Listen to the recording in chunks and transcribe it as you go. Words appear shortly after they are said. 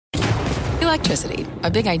Electricity,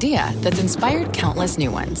 a big idea that's inspired countless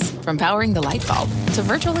new ones. From powering the light bulb to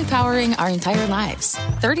virtually powering our entire lives.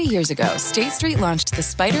 30 years ago, State Street launched the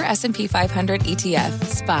SPDR S&P 500 ETF,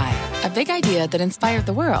 SPY. A big idea that inspired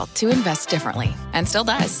the world to invest differently. And still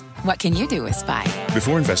does. What can you do with SPY?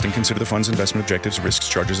 Before investing, consider the fund's investment objectives, risks,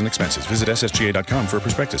 charges, and expenses. Visit ssga.com for a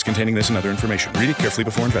prospectus containing this and other information. Read it carefully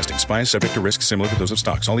before investing. SPY is subject to risks similar to those of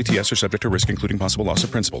stocks. All ETFs are subject to risk, including possible loss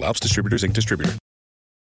of principal. Alps Distributors, Inc. Distributor.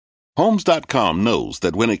 Homes.com knows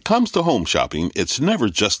that when it comes to home shopping, it's never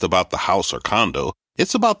just about the house or condo.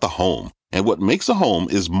 It's about the home. And what makes a home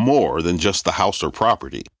is more than just the house or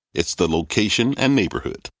property. It's the location and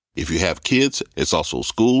neighborhood. If you have kids, it's also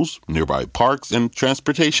schools, nearby parks, and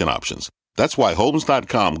transportation options. That's why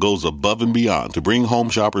Homes.com goes above and beyond to bring home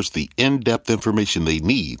shoppers the in-depth information they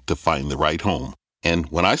need to find the right home. And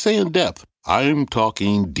when I say in-depth, I'm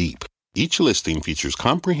talking deep. Each listing features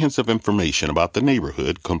comprehensive information about the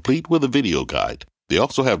neighborhood, complete with a video guide. They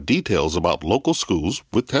also have details about local schools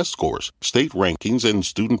with test scores, state rankings, and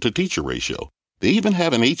student-to-teacher ratio. They even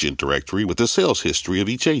have an agent directory with the sales history of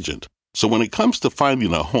each agent. So when it comes to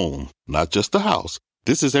finding a home, not just a house,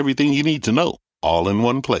 this is everything you need to know, all in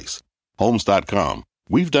one place. Homes.com.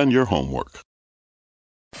 We've done your homework.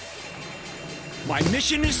 My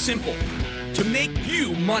mission is simple, to make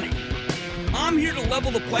you money. I'm here to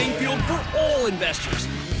level the playing field for all investors.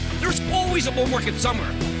 There's always a bull market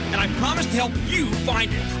somewhere, and I promise to help you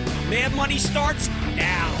find it. Mad Money starts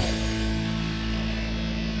now.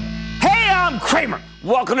 Hey, I'm Cramer.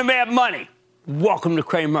 Welcome to Mad Money. Welcome to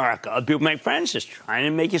Cramerica. I'll be with my friends just trying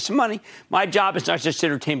to make you some money. My job is not just to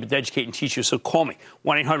entertain, but to educate and teach you, so call me,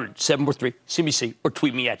 1-800-743-CBC, or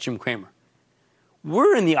tweet me at Jim Cramer.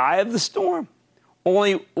 We're in the eye of the storm.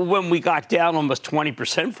 Only when we got down almost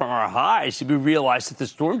 20% from our highs did we realize that the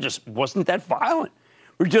storm just wasn't that violent.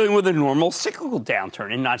 We're dealing with a normal cyclical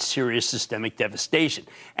downturn and not serious systemic devastation.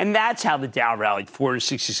 And that's how the Dow rallied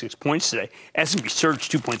 466 points today. S&P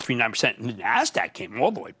surged 2.39%, and the NASDAQ came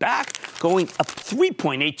all the way back, going up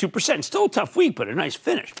 3.82%. Still a tough week, but a nice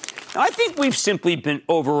finish. Now, I think we've simply been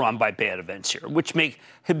overrun by bad events here, which make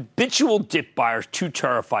habitual dip buyers too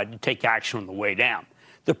terrified to take action on the way down.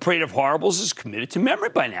 The parade of horribles is committed to memory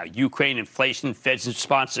by now. Ukraine, inflation, Fed's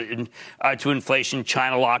response to inflation,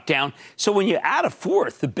 China lockdown. So when you add a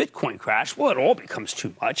fourth, the Bitcoin crash, well, it all becomes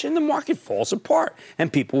too much, and the market falls apart,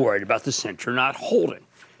 and people worried about the center not holding.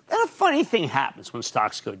 Then a funny thing happens when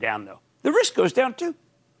stocks go down, though. The risk goes down, too,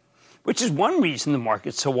 which is one reason the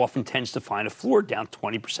market so often tends to find a floor down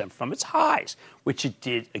 20% from its highs, which it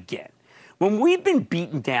did again. When we've been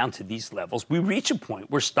beaten down to these levels, we reach a point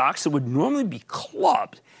where stocks that would normally be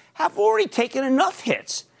clubbed have already taken enough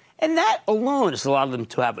hits. And that alone has allowed them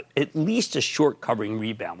to have at least a short covering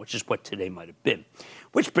rebound, which is what today might have been.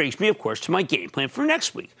 Which brings me, of course, to my game plan for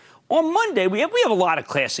next week. On Monday, we have a lot of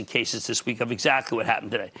classic cases this week of exactly what happened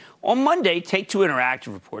today. On Monday, Take-Two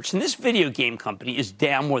Interactive reports, and this video game company is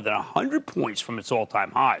down more than 100 points from its all-time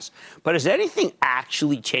highs. But has anything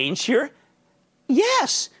actually changed here?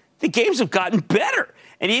 Yes. The games have gotten better.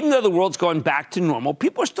 And even though the world's gone back to normal,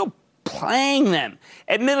 people are still playing them.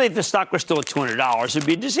 Admittedly, if the stock was still at $200, it'd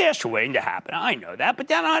be a disaster waiting to happen. I know that, but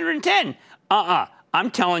down 110,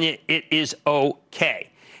 I'm telling you, it is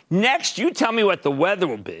okay. Next, you tell me what the weather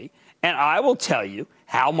will be, and I will tell you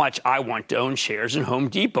how much I want to own shares in Home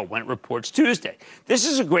Depot when it reports Tuesday. This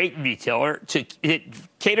is a great retailer. It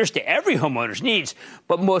caters to every homeowner's needs,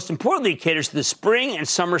 but most importantly, it caters to the spring and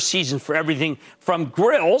summer season for everything from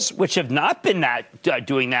grills, which have not been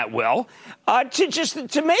doing that well, to just the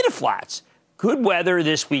tomato flats. Good weather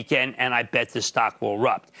this weekend, and I bet the stock will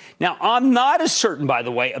erupt. Now, I'm not as certain, by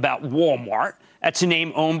the way, about Walmart. That's a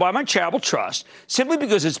name owned by my charitable trust, simply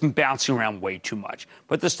because it's been bouncing around way too much.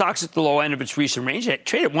 But the stock's at the low end of its recent range. It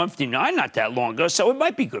traded at 159 not that long ago, so it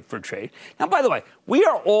might be good for a trade. Now, by the way, we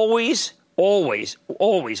are always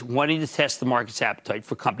wanting to test the market's appetite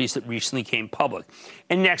for companies that recently came public.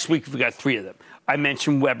 And next week, we've got 3 of them. I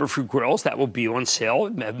mentioned Weber for grills. That will be on sale.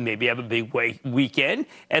 Maybe have a big weekend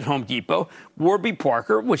at Home Depot. Warby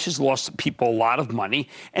Parker, which has lost people a lot of money.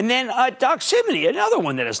 And then Doximity, another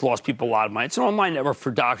one that has lost people a lot of money. It's an online network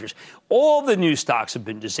for doctors. All the new stocks have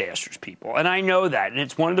been disasters, people. And I know that. And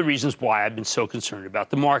it's one of the reasons why I've been so concerned about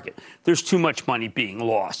the market. There's too much money being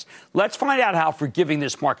lost. Let's find out how forgiving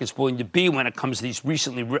this market's willing to be when it comes to these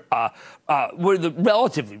recently, the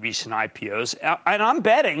relatively recent IPOs. And I'm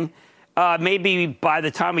betting maybe by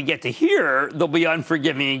the time we get to here, they'll be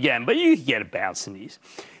unforgiving again. But you can get a bounce in these.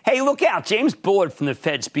 Hey, look out. James Bullard from the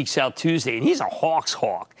Fed speaks out Tuesday, and he's a hawk's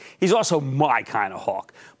hawk. He's also my kind of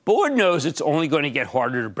hawk. Bullard knows it's only going to get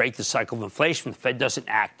harder to break the cycle of inflation if the Fed doesn't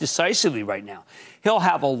act decisively right now. He'll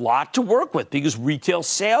have a lot to work with because retail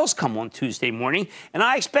sales come on Tuesday morning, and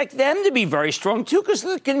I expect them to be very strong, too, because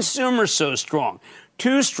the consumer's so strong.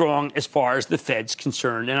 Too strong as far as the Fed's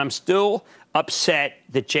concerned, and I'm still upset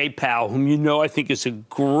that Jay Powell, whom you know I think is a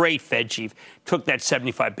great Fed chief, took that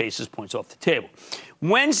 75 basis points off the table.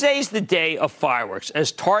 Wednesday's the day of fireworks.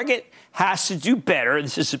 As Target has to do better,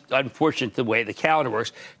 this is unfortunate the way the calendar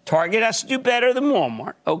works, Target has to do better than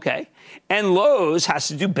Walmart, okay, and Lowe's has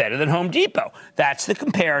to do better than Home Depot. That's the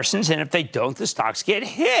comparisons, and if they don't, the stocks get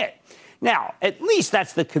hit. Now, at least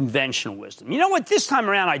that's the conventional wisdom. You know what? This time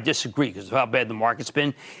around, I disagree because of how bad the market's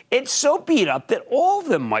been. It's so beat up that all of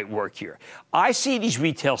them might work here. I see these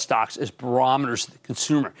retail stocks as barometers of the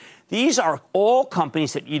consumer. These are all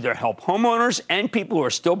companies that either help homeowners and people who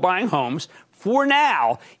are still buying homes for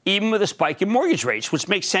now, even with a spike in mortgage rates, which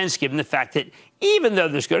makes sense given the fact that even though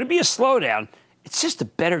there's going to be a slowdown, it's just a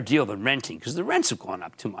better deal than renting because the rents have gone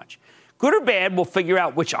up too much. Good or bad, we'll figure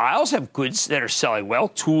out which aisles have goods that are selling well,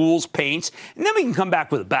 tools, paints, and then we can come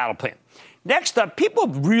back with a battle plan. Next up, people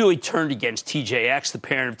have really turned against TJX, the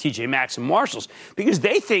parent of TJ Maxx and Marshalls, because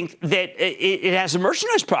they think that it has a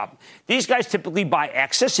merchandise problem. These guys typically buy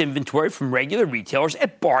excess inventory from regular retailers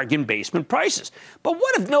at bargain basement prices. But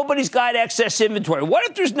what if nobody's got excess inventory? What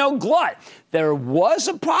if there's no glut? There was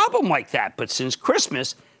a problem like that, but since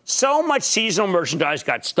Christmas, so much seasonal merchandise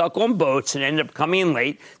got stuck on boats and ended up coming in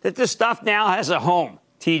late that the stuff now has a home.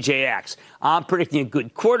 TJX. I'm predicting a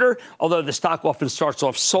good quarter, although the stock often starts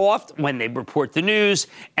off soft when they report the news,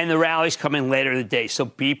 and the rallies come in later in the day. So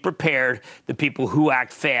be prepared. The people who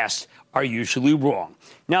act fast are usually wrong.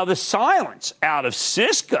 Now, the silence out of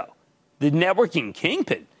Cisco, the networking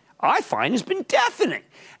kingpin, I find has been deafening.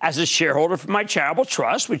 As a shareholder for my charitable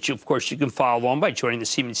trust, which, of course, you can follow along by joining the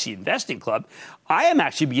CMC Investing Club, I am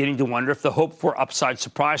actually beginning to wonder if the hope for upside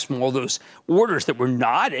surprise from all those orders that were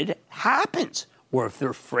nodded happens, or if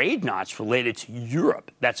they're frayed knots related to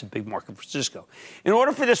Europe. That's a big market for Cisco. In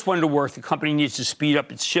order for this one to work, the company needs to speed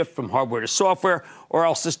up its shift from hardware to software, or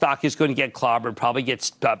else the stock is going to get clobbered, probably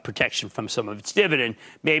gets protection from some of its dividend,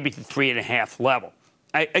 maybe to 3.5 level.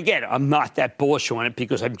 Again, I'm not that bullish on it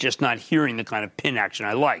because I'm just not hearing the kind of pin action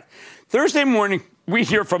I like. Thursday morning, we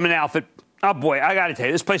hear from an outfit. Oh, boy, I got to tell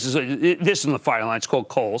you, this place is this in the fire line. It's called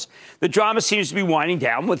Kohl's. The drama seems to be winding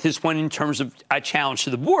down with this one in terms of a challenge to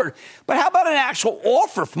the board. But how about an actual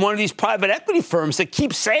offer from one of these private equity firms that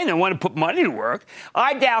keep saying they want to put money to work?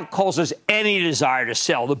 I doubt Kohl's has any desire to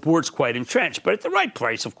sell. The board's quite entrenched. But at the right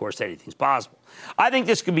price, of course, anything's possible. I think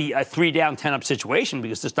this could be a 3 down, 10 up situation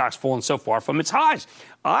because the stock's fallen so far from its highs.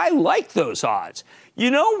 I like those odds. You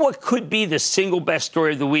know what could be the single best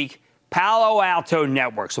story of the week? Palo Alto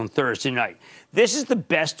Networks on Thursday night. This is the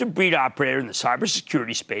best-of-breed operator in the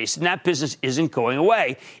cybersecurity space, and that business isn't going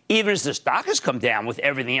away, even as the stock has come down with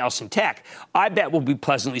everything else in tech. I bet we'll be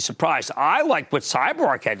pleasantly surprised. I like what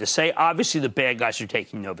CyberArk had to say. Obviously, the bad guys are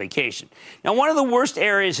taking no vacation. Now, one of the worst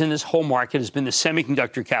areas in this whole market has been the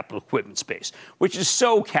semiconductor capital equipment space, which is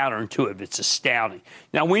so counterintuitive. It's astounding.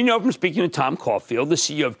 Now, we know from speaking to Tom Caulfield, the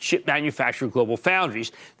CEO of chip manufacturer Global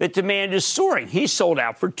Foundries, that demand is soaring. He's sold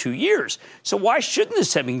out for 2 years. So why shouldn't the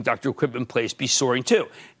semiconductor equipment place be soaring too?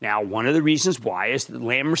 Now, one of the reasons why is that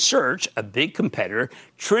Lam Research, a big competitor,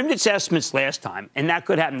 trimmed its estimates last time, and that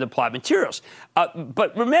could happen to Applied Materials.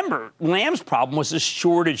 But remember, Lam's problem was a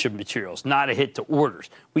shortage of materials, not a hit to orders.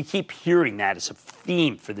 We keep hearing that as a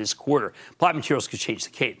theme for this quarter. Applied Materials could change the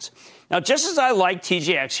cadence. Now, just as I like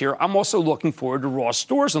TJX here, I'm also looking forward to Ross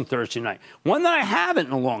Stores on Thursday night, one that I haven't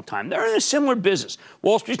in a long time. They're in a similar business.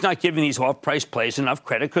 Wall Street's not giving these off-price plays enough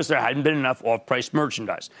credit because there hadn't been enough off-price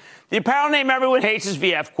merchandise. The apparel name everyone hates is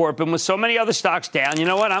VF Corp, and with so many other stocks down, you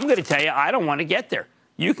know what? I'm going to tell you, I don't want to get there.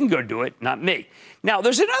 You can go do it, not me. Now,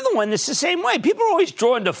 there's another one that's the same way. People are always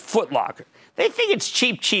drawn to Foot Locker. They think it's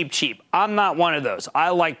cheap, cheap, cheap. I'm not one of those. I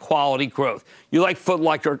like quality growth. You like Foot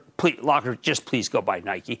Locker, just please go buy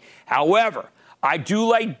Nike. However, I do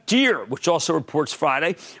like Deere, which also reports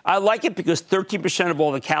Friday. I like it because 13% of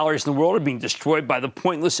all the calories in the world are being destroyed by the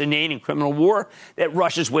pointless, inane, and criminal war that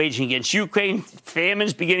Russia's waging against Ukraine.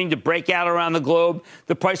 Famine's beginning to break out around the globe.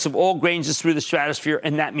 The price of all grains is through the stratosphere,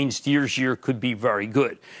 and that means Deere's year could be very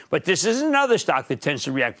good. But this is another stock that tends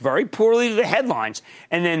to react very poorly to the headlines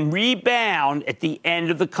and then rebound at the end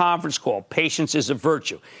of the conference call. Patience is a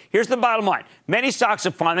virtue. Here's the bottom line. Many stocks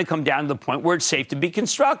have finally come down to the point where it's safe to be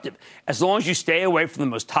constructive. As long as you stay stay away from the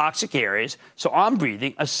most toxic areas. So I'm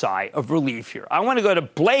breathing a sigh of relief here. I want to go to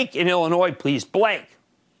Blake in Illinois, please. Blake.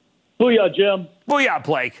 Booyah, Jim. Booyah,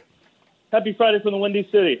 Blake. Happy Friday from the Windy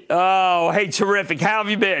City. Oh, hey, terrific. How have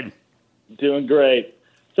you been? Doing great.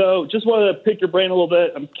 So just wanted to pick your brain a little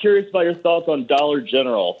bit. I'm curious about your thoughts on Dollar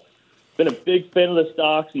General. Been a big fan of the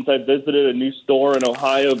stock since I visited a new store in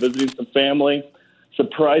Ohio, visiting some family.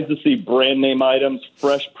 Surprised to see brand name items,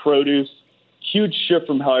 fresh produce. Huge shift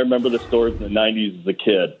from how I remember the stores in the 90s as a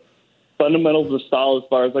kid. Fundamentals are solid as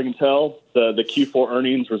far as I can tell. The Q4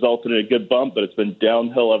 earnings resulted in a good bump, but it's been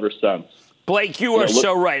downhill ever since. Blake, you are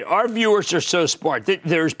so right. Our viewers are so smart.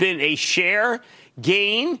 There's been a share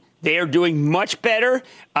gain. They are doing much better.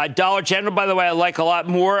 Dollar General, by the way, I like a lot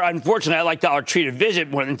more. Unfortunately, I like Dollar Tree to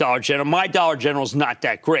visit more than Dollar General. My Dollar General is not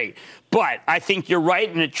that great. But I think you're right.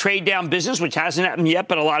 In a trade-down business, which hasn't happened yet,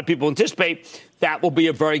 but a lot of people anticipate, that will be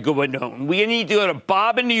a very good one to own. We need to go to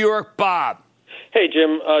Bob in New York. Bob. Hey,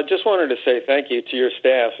 Jim, just wanted to say thank you to your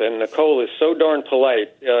staff. And Nicole is so darn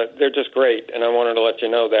polite. They're just great, and I wanted to let you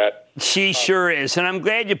know that. She sure is. And I'm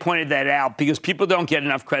glad you pointed that out because people don't get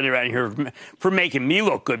enough credit around here for making me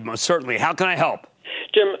look good, most certainly. How can I help?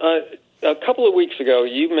 Jim, a couple of weeks ago,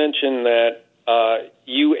 you mentioned that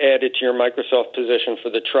you added to your Microsoft position for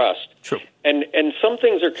the trust. True. And some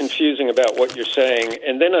things are confusing about what you're saying.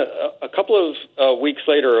 And then a couple of weeks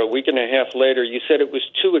later, a week and a half later, you said it was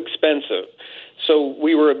too expensive. So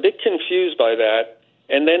we were a bit confused by that.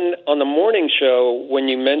 And then on the morning show, when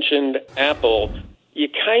you mentioned Apple, you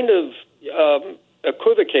kind of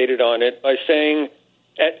equivocated on it by saying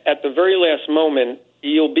at the very last moment,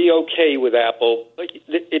 you'll be okay with Apple.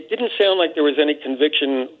 It didn't sound like there was any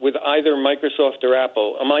conviction with either Microsoft or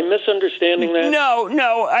Apple. Am I misunderstanding that?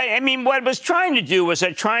 No. I mean, what I was trying to do was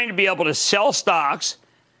trying to be able to sell stocks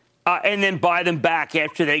and then buy them back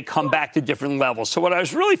after they come back to different levels. So what I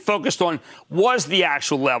was really focused on was the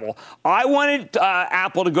actual level. I wanted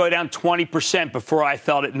Apple to go down 20% before I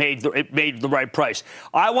felt it made the right price.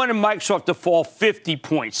 I wanted Microsoft to fall 50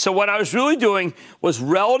 points. So what I was really doing was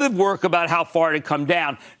relative work about how far it had come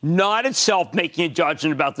down, not itself making a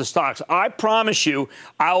judgment about the stocks. I promise you,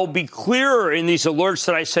 I will be clearer in these alerts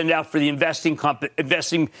that I send out for the investing club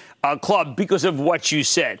because of what you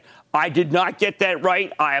said. I did not get that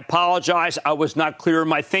right. I apologize. I was not clear in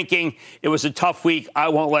my thinking. It was a tough week. I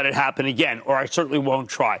won't let it happen again, or I certainly won't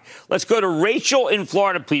try. Let's go to Rachel in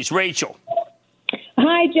Florida, please. Rachel.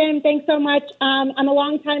 Hi, Jim. Thanks so much. I'm a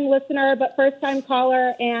long-time listener, but first-time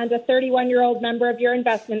caller and a 31-year-old member of your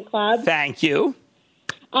investment club. Thank you.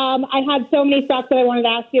 I had so many stocks that I wanted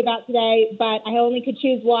to ask you about today, but I only could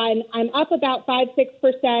choose one. I'm up about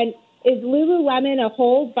 5-6%. Is Lululemon a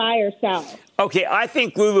hold, buy, or sell? Okay, I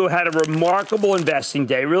think Lulu had a remarkable investing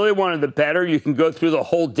day, really one of the better. You can go through the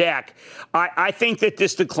whole deck. I think that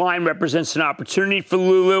this decline represents an opportunity for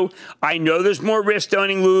Lulu. I know there's more risk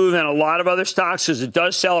owning Lulu than a lot of other stocks because it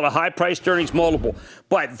does sell at a high-priced earnings multiple.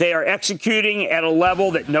 But they are executing at a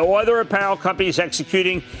level that no other apparel company is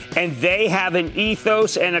executing, and they have an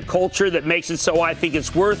ethos and a culture that makes it so I think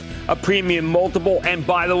it's worth a premium multiple. And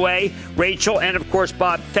by the way, Rachel and, of course,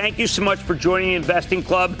 Bob, thank you so much for joining the Investing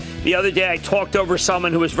Club. The other day I talked over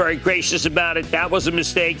someone who was very gracious about it. That was a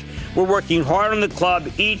mistake. We're working hard on the club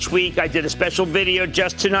each week. I did a special video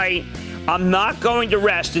just tonight. I'm not going to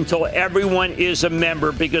rest until everyone is a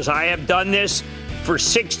member because I have done this for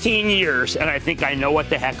 16 years, and I think I know what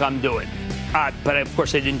the heck I'm doing. But, of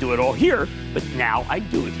course, I didn't do it all here, but now I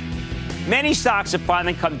do it. Many stocks have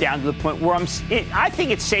finally come down to the point where I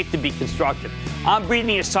think it's safe to be constructive. I'm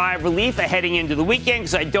breathing a sigh of relief heading into the weekend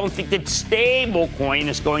because I don't think that stablecoin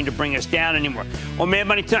is going to bring us down anymore. On Mad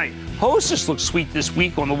Money tonight, Hostess looked sweet this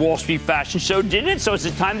week on the Wall Street Fashion Show, didn't it? So is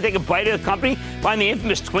it time to take a bite of the company, find the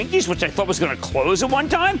infamous Twinkies, which I thought was going to close at one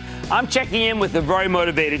time? I'm checking in with a very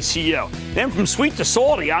motivated CEO. Then from sweet to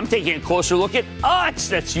salty, I'm taking a closer look at Utz,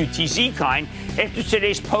 that's UTZ kind, after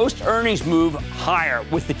today's post-earnings move higher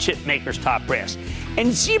with the chip maker's top brass.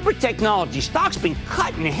 And Zebra Technology stock's been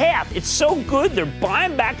cut in half. It's so good, they're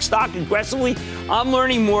buying back stock aggressively. I'm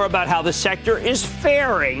learning more about how the sector is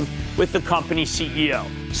faring with the company CEO.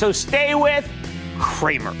 So stay with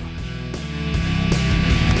Cramer.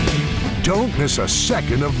 Don't miss a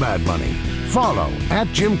second of Mad Money. Follow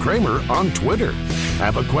 @Jim Cramer on Twitter.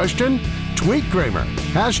 Have a question? Tweet Cramer.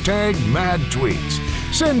 #MadTweets.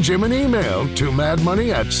 Send Jim an email to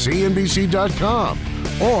madmoney@cnbc.com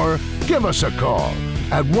or give us a call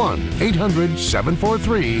at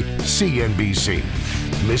 1-800-743-CNBC.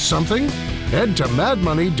 Miss something? Head to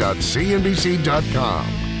madmoney.cnbc.com.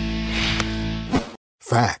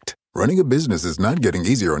 Fact. Running a business is not getting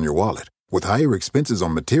easier on your wallet. With higher expenses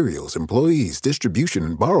on materials, employees, distribution,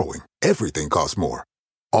 and borrowing, everything costs more.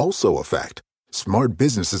 Also a fact, smart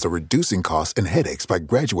businesses are reducing costs and headaches by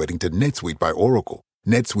graduating to NetSuite by Oracle.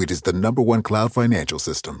 NetSuite is the #1 cloud financial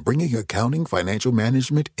system, bringing accounting, financial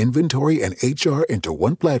management, inventory, and HR into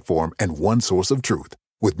one platform and one source of truth.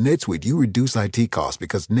 With NetSuite, you reduce IT costs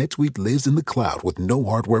because NetSuite lives in the cloud with no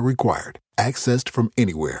hardware required, accessed from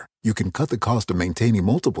anywhere. You can cut the cost of maintaining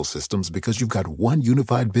multiple systems because you've got one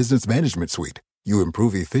unified business management suite. You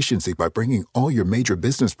improve efficiency by bringing all your major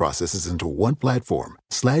business processes into one platform,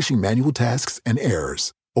 slashing manual tasks and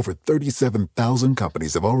errors. Over 37,000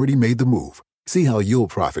 companies have already made the move. See how you'll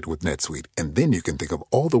profit with NetSuite, and then you can think of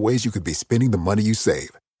all the ways you could be spending the money you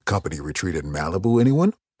save. Company retreat in Malibu,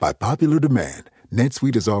 anyone? By popular demand,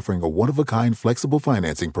 NetSuite is offering a one-of-a-kind flexible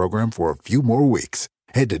financing program for a few more weeks.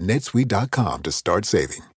 Head to netsuite.com to start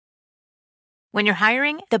saving. When you're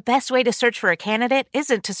hiring, the best way to search for a candidate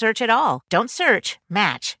isn't to search at all. Don't search,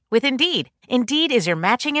 match with Indeed. Indeed is your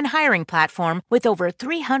matching and hiring platform with over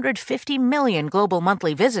 350 million global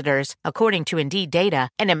monthly visitors, according to Indeed data,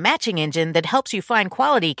 and a matching engine that helps you find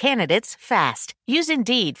quality candidates fast. Use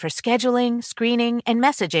Indeed for scheduling, screening, and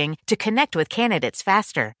messaging to connect with candidates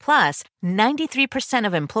faster. Plus, 93%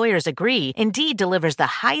 of employers agree Indeed delivers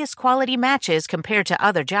the highest quality matches compared to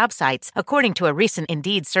other job sites, according to a recent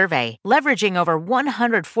Indeed survey. Leveraging over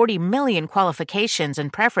 140 million qualifications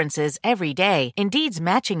and preferences every day, Indeed's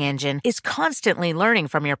matching engine is constantly learning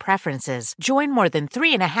from your preferences. Join more than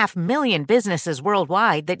 3.5 million businesses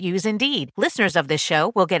worldwide that use Indeed. Listeners of this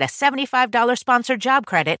show will get a $75 sponsored job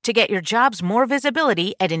credit to get your jobs more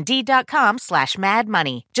visibility at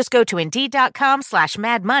Indeed.com/madmoney. Just go to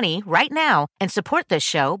Indeed.com/madmoney right now and support this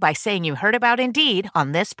show by saying you heard about Indeed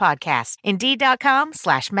on this podcast.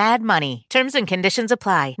 Indeed.com/madmoney. Terms and conditions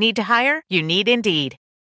apply. Need to hire? You need Indeed.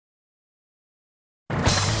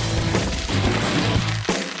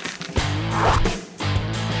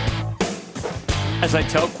 As I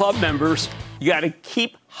tell club members, you got to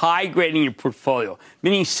keep high grading your portfolio,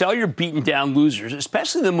 meaning sell your beaten down losers,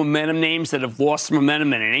 especially the momentum names that have lost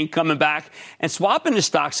momentum and it ain't coming back, and swap into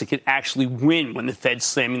stocks that can actually win when the Fed's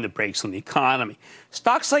slamming the brakes on the economy.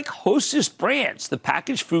 Stocks like Hostess Brands, the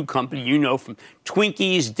packaged food company you know from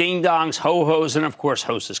Twinkies, Ding Dongs, Ho-Hos, and of course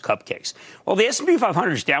Hostess Cupcakes. While the S&P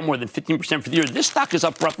 500 is down more than 15% for the year, this stock is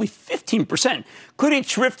up roughly 15%, including a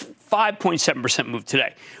terrific 5.7% move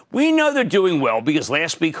today. We know they're doing well because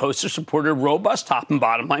last week Hostess reported a robust top and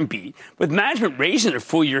bottom line beat, with management raising their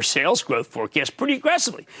full-year sales growth forecast pretty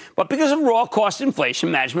aggressively. But because of raw cost inflation,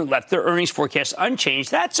 management left their earnings forecast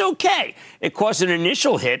unchanged. That's okay. It caused an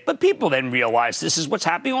initial hit, but people then realized this is what's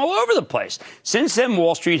happening all over the place. Since then,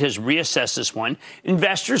 Wall Street has reassessed this one.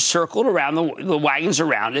 Investors circled around the wagons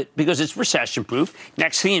around it because it's recession-proof.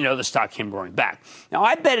 Next thing you know, the stock came roaring back. Now,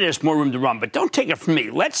 I bet it has more room to run, but don't take it from me.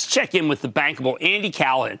 Let's check in with the bankable Andy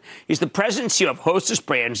Callahan. He's the president and CEO of Hostess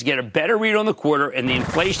Brands to get a better read on the quarter and the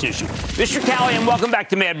inflation issue. Mr. Callahan, welcome back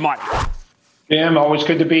to Mad Money. Jim, always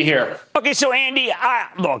good to be here. Okay, so Andy,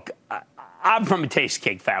 I'm from a taste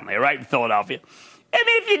cake family, right, in Philadelphia. I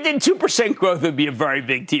mean, if you did 2% growth, it would be a very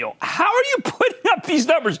big deal. How are you putting up these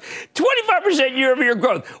numbers? 25% year-over-year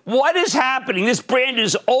growth. What is happening? This brand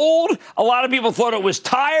is old. A lot of people thought it was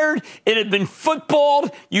tired. It had been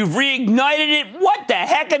footballed. You've reignited it. What the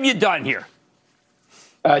heck have you done here?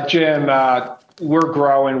 Jim, we're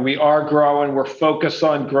growing. We are growing. We're focused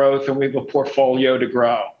on growth, and we have a portfolio to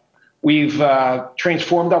grow. We've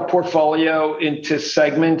transformed our portfolio into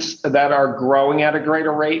segments that are growing at a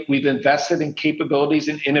greater rate. We've invested in capabilities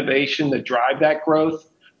and innovation that drive that growth.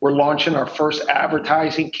 We're launching our first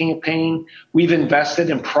advertising campaign. We've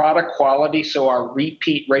invested in product quality, so our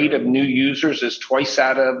repeat rate of new users is twice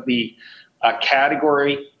that of the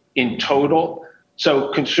category in total. So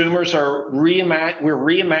consumers are we're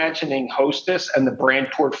reimagining Hostess and the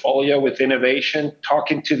brand portfolio with innovation,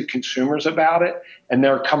 talking to the consumers about it, and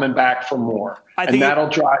they're coming back for more. And that'll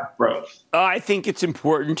drive growth. I think it's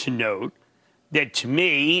important to note that, to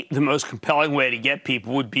me, the most compelling way to get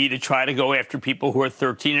people would be to try to go after people who are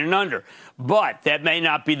 13 and under. But that may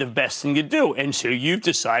not be the best thing to do, and so you've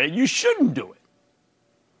decided you shouldn't do it.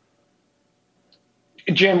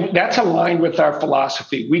 Jim, that's aligned with our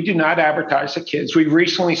philosophy. We do not advertise to kids. We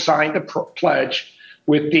recently signed a pledge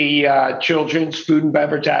with the Children's Food and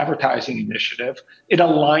Beverage Advertising Initiative. It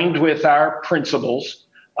aligned with our principles,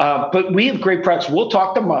 but we have great products. We'll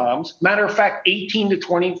talk to moms. Matter of fact, 18 to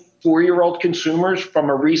 24-year-old consumers from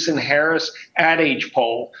a recent Harris Ad Age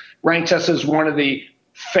poll ranks us as one of the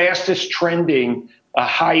fastest trending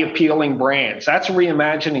high appealing brands. That's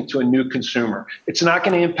reimagining to a new consumer. It's not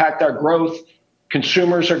going to impact our growth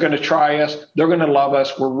Consumers are going to try us. They're going to love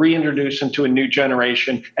us. We're reintroducing to a new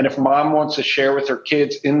generation. And if mom wants to share with her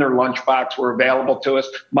kids in their lunchbox, we're available to us.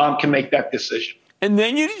 Mom can make that decision. And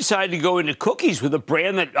then you decided to go into cookies with a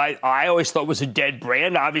brand that I always thought was a dead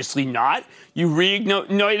brand. Obviously not. You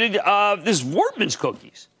reignited this Voortman's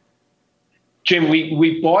cookies. Jim,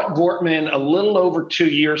 we bought Voortman a little over 2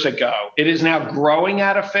 years ago. It is now growing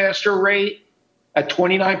at a faster rate, at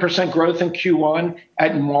 29% growth in Q1,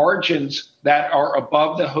 at margins that are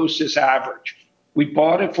above the Hostess average. We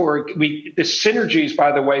bought it for the synergies,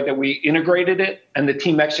 by the way, that we integrated it and the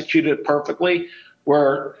team executed it perfectly.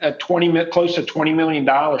 Were at close to $20 million,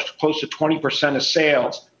 close to 20% of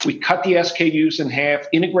sales. We cut the SKUs in half,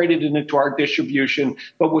 integrated it into our distribution.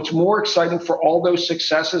 But what's more exciting for all those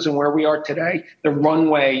successes and where we are today, the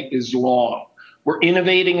runway is long. We're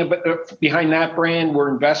innovating behind that brand. We're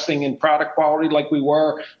investing in product quality like we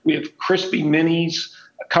were. We have crispy minis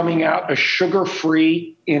coming out, a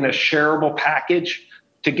sugar-free in a shareable package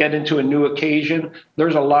to get into a new occasion.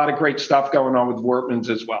 There's a lot of great stuff going on with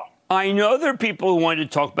Voortman's as well. I know there are people who wanted to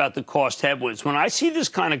talk about the cost headwinds. When I see this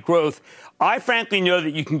kind of growth, I frankly know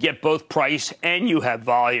that you can get both price and you have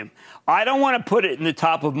volume. I don't want to put it in the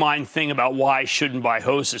top of mind thing about why I shouldn't buy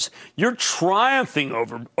Hostess. You're triumphing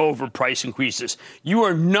over price increases. You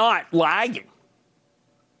are not lagging.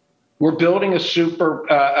 We're building a super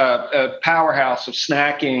powerhouse of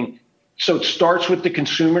snacking. So it starts with the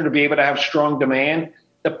consumer to be able to have strong demand.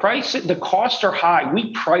 The costs are high.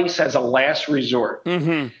 We price as a last resort.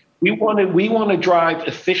 Mm-hmm. We want to drive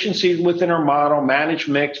efficiency within our model, manage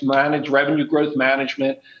mix, manage revenue growth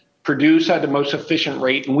management, produce at the most efficient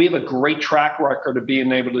rate. And we have a great track record of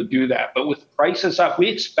being able to do that. But with prices up, we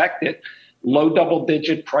expected low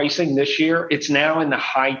double-digit pricing this year. It's now in the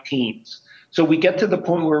high teens. So we get to the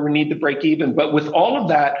point where we need to break even. But with all of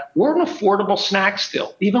that, we're an affordable snack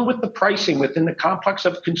still. Even with the pricing within the complex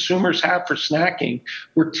of consumers have for snacking,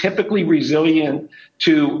 we're typically resilient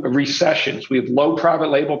to recessions. We have low private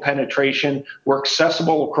label penetration. We're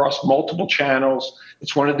accessible across multiple channels.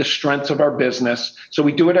 It's one of the strengths of our business. So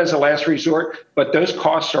we do it as a last resort, but those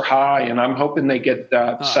costs are high, and I'm hoping they get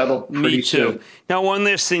settled pretty soon. Now, one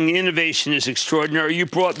last thing, the innovation is extraordinary. You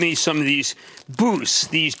brought me some of these Boosts,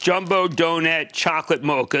 these jumbo donut chocolate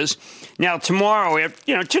mochas. Now, tomorrow,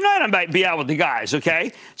 tonight I might be out with the guys,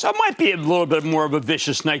 okay? So it might be a little bit more of a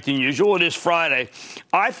vicious night than usual. It is Friday.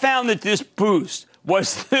 I found that this Boost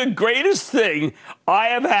was the greatest thing I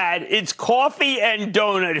have had. It's coffee and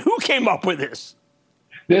donut. Who came up with this?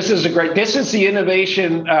 This is the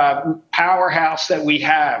innovation powerhouse that we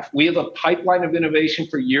have. We have a pipeline of innovation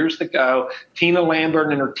for years to go. Tina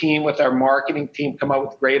Lambert and her team with our marketing team come up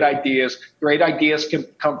with great ideas. Great ideas can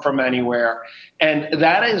come from anywhere. And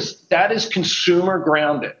that is consumer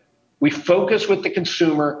grounded. We focus with the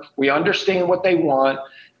consumer. We understand what they want.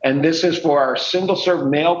 And this is for our single serve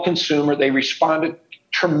male consumer. They responded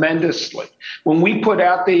tremendously. When we put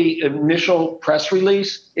out the initial press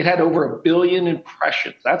release, it had over 1 billion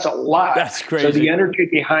impressions. That's a lot. That's crazy. So the energy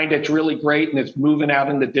behind it's really great, and it's moving out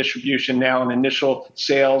in the distribution now, and initial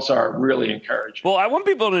sales are really encouraging. Well, I want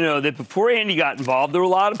people to know that before Andy got involved, there were a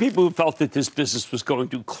lot of people who felt that this business was going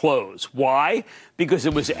to close. Why? Because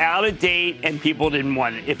it was out of date and people didn't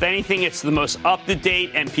want it. If anything, it's the most up to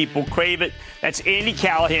date and people crave it. That's Andy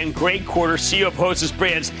Callahan, Greg Quarter, CEO of Hostess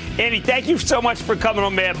Brands. Andy, thank you so much for coming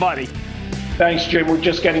on Mad Money. Thanks, Jim. We're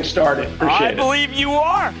just getting started. Appreciate it. I believe you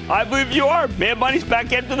are. Mad Money's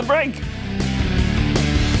back after the break.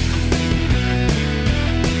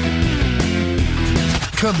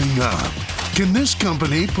 Coming up, can this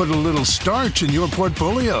company put a little starch in your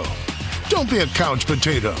portfolio? Don't be a couch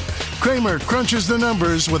potato. Kramer crunches the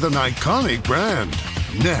numbers with an iconic brand.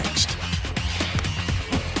 Next.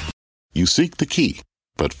 You seek the key,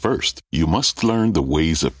 but first, you must learn the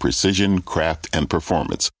ways of precision, craft, and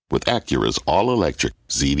performance with Acura's all-electric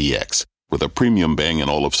ZDX. With a premium Bang &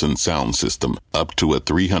 Olufsen sound system up to a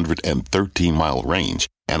 313-mile range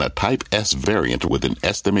and a Type S variant with an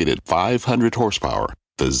estimated 500 horsepower,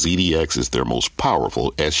 the ZDX is their most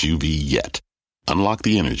powerful SUV yet. Unlock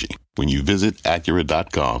the energy when you visit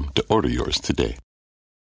Acura.com to order yours today.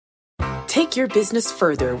 Take your business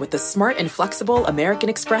further with the smart and flexible American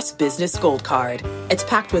Express Business Gold Card. It's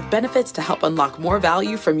packed with benefits to help unlock more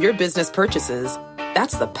value from your business purchases.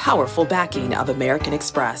 That's the powerful backing of American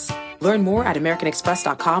Express. Learn more at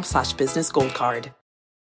americanexpress.com/businessgoldcard.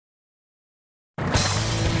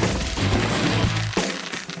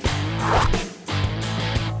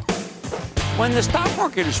 When the stock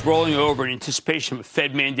market is rolling over in anticipation of a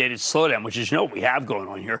Fed-mandated slowdown, which is what we have going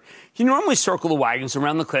on here, you normally circle the wagons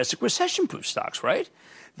around the classic recession-proof stocks, right?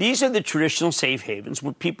 These are the traditional safe havens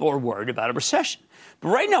where people are worried about a recession. But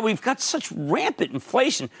right now, we've got such rampant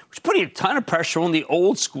inflation, which is putting a ton of pressure on the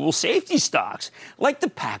old school safety stocks, like the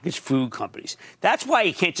packaged food companies. That's why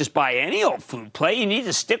you can't just buy any old food play. You need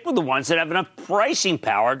to stick with the ones that have enough pricing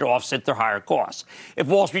power to offset their higher costs. If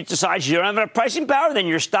Wall Street decides you don't have enough pricing power, then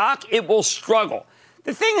your stock, it will struggle.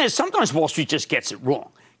 The thing is, sometimes Wall Street just gets it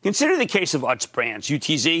wrong. Consider the case of Utz Brands,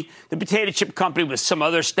 UTZ, the potato chip company with some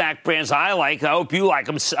other snack brands I like. I hope you like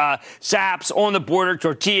them. Zapp's, On the Border,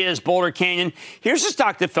 Tortillas, Boulder Canyon. Here's a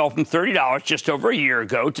stock that fell from $30 just over a year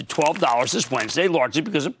ago to $12 this Wednesday, largely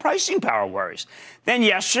because of pricing power worries. Then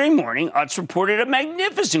yesterday morning, Utz reported a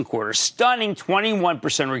magnificent quarter, stunning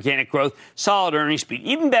 21% organic growth, solid earnings speed.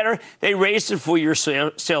 Even better, they raised their full-year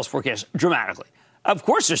sales forecast dramatically. Of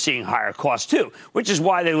course, they're seeing higher costs, too, which is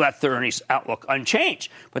why they left their earnings outlook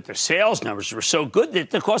unchanged. But their sales numbers were so good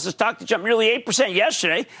that they caused the stock to jump nearly 8%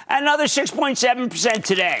 yesterday and another 6.7%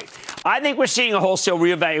 today. I think we're seeing a wholesale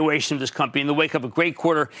reevaluation of this company in the wake of a great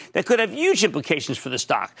quarter that could have huge implications for the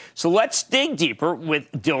stock. So let's dig deeper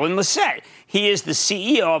with Dylan Lissette. He is the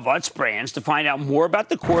CEO of Utz Brands to find out more about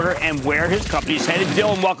the quarter and where his company is headed.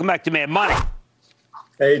 Dylan, welcome back to Mad Money.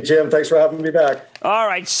 Hey, Jim, thanks for having me back. All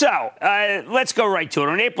right, so let's go right to it.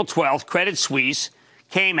 On April 12th, Credit Suisse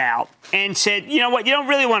came out and said, you know what, you don't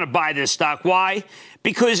really want to buy this stock. Why?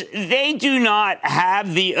 Because they do not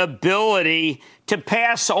have the ability to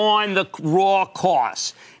pass on the raw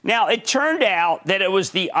costs. Now, it turned out that it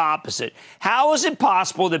was the opposite. How is it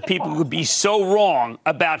possible that people could be so wrong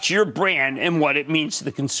about your brand and what it means to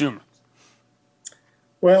the consumer?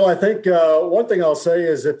 Well, I think one thing I'll say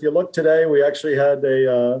is if you look today, we actually had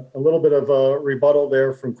a little bit of a rebuttal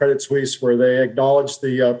there from Credit Suisse where they acknowledged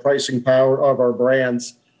the pricing power of our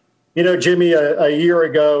brands. You know, Jimmy, a year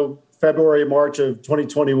ago, February, March of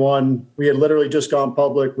 2021, we had literally just gone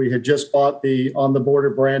public. We had just bought the On the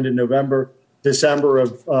Border brand in November, December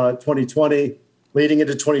of 2020. Leading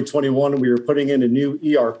into 2021, we were putting in a new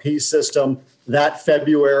ERP system that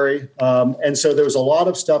February. And so there was a lot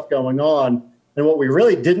of stuff going on. And what we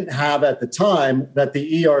really didn't have at the time that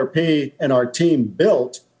the ERP and our team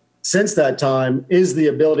built since that time is the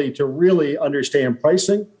ability to really understand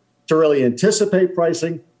pricing, to really anticipate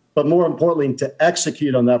pricing, but more importantly, to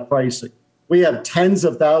execute on that pricing. We have tens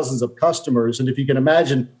of thousands of customers. And if you can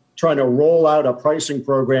imagine trying to roll out a pricing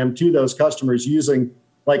program to those customers using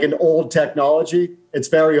like an old technology, it's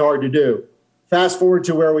very hard to do. Fast forward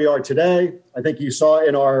to where we are today. I think you saw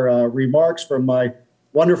in our remarks from my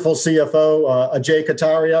wonderful CFO, Ajay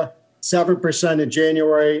Kataria, 7% in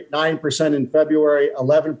January, 9% in February,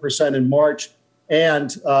 11% in March, and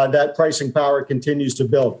that pricing power continues to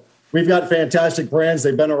build. We've got fantastic brands.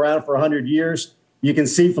 They've been around for 100 years. You can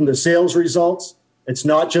see from the sales results, it's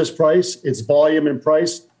not just price, it's volume and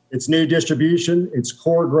price, it's new distribution, it's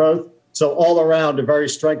core growth. So all around, a very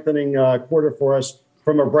strengthening quarter for us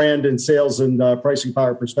from a brand and sales and pricing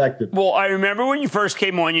power perspective. Well, I remember when you first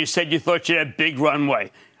came on, you said you thought you had a big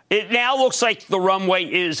runway. It now looks like the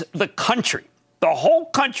runway is the country. The whole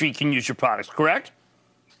country can use your products, correct?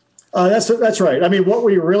 That's right. I mean, what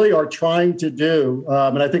we really are trying to do,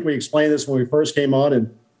 and I think we explained this when we first came on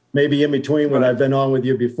and maybe in between when I've been on with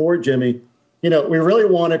you before, Jimmy, you know, we really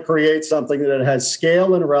want to create something that has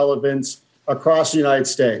scale and relevance across the United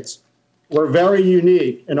States. We're very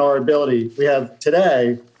unique in our ability. We have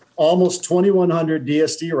today almost 2,100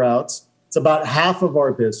 DSD routes. It's about half of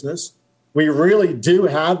our business. We really do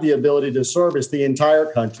have the ability to service the entire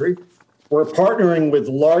country. We're partnering with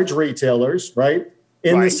large retailers, right,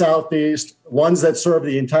 in the Southeast, ones that serve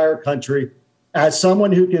the entire country. As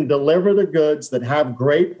someone who can deliver the goods, that have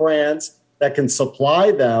great brands, that can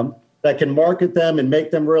supply them, that can market them and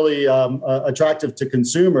make them really attractive to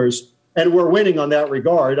consumers. And we're winning on that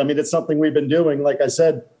regard. I mean, it's something we've been doing, like I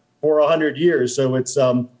said, for 100 years. So it's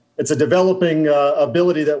a developing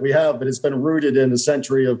ability that we have, but it's been rooted in a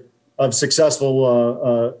century of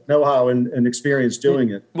successful know-how and experience doing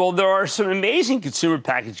it. Well, there are some amazing consumer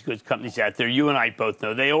packaged goods companies out there. You and I both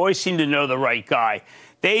know. They always seem to know the right guy.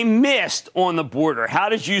 They missed On the Border. How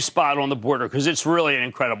did you spot On the Border? Because it's really an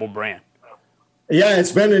incredible brand. Yeah,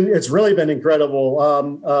 it's really been incredible.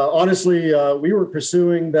 Honestly, we were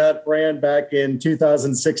pursuing that brand back in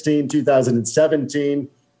 2016, 2017.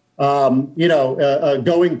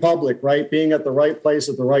 Going public, right? Being at the right place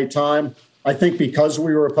at the right time. I think because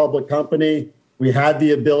we were a public company, we had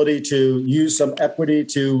the ability to use some equity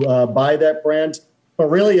to buy that brand. But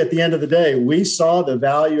really, at the end of the day, we saw the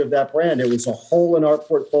value of that brand. It was a hole in our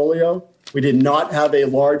portfolio. We did not have a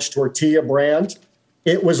large tortilla brand.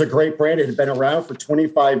 It was a great brand. It had been around for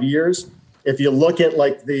 25 years. If you look at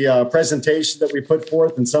like the presentation that we put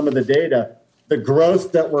forth and some of the data, the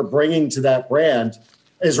growth that we're bringing to that brand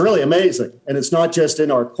is really amazing. And it's not just in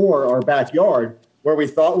our core, our backyard, where we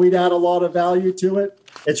thought we'd add a lot of value to it.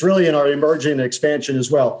 It's really in our emerging expansion as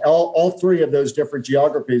well. All three of those different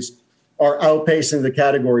geographies are outpacing the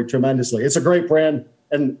category tremendously. It's a great brand,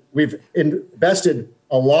 and we've invested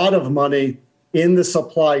a lot of money in the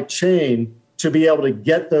supply chain to be able to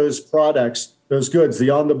get those products, those goods,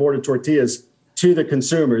 the on-the-border tortillas, to the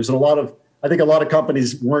consumers. And I think a lot of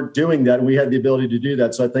companies weren't doing that, and we had the ability to do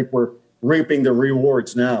that. So I think we're reaping the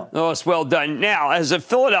rewards now. Oh, it's well done. Now, as a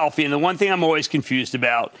Philadelphian, the one thing I'm always confused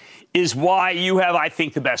about is why you have, I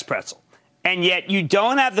think, the best pretzel. And yet you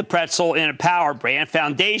don't have the pretzel in a power brand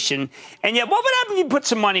foundation. And yet what would happen if you put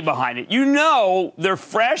some money behind it? You know they're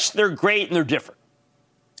fresh, they're great, and they're different.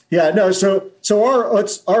 Yeah, no. So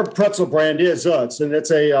our pretzel brand is Utz, and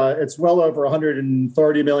it's well over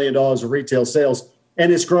 $130 million of retail sales,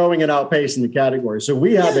 and it's growing and outpacing the category. So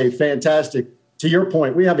we have a fantastic, to your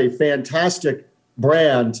point, we have a fantastic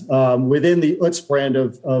brand within the Utz brand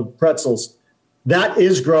of pretzels that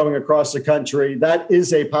is growing across the country. That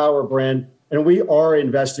is a power brand, and we are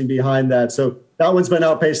investing behind that. So that one's been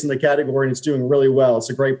outpacing the category, and it's doing really well. It's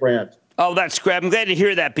a great brand. Oh, that's great. I'm glad to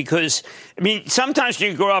hear that because, I mean, sometimes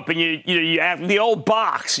you grow up and you have the old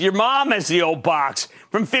box. Your mom has the old box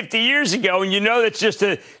from 50 years ago, and you know that's just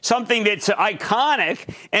something that's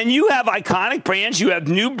iconic. And you have iconic brands. You have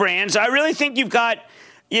new brands. I really think you've got,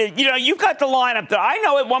 you've got the lineup there. I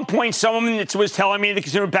know at one point someone was telling me in the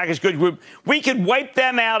Consumer Packaged Goods Group, we could wipe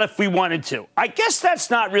them out if we wanted to. I guess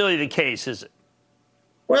that's not really the case, is it?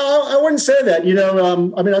 Well, I wouldn't say that.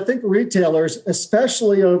 I think retailers,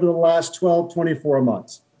 especially over the last 12, 24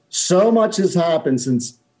 months, so much has happened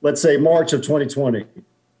since, let's say, March of 2020.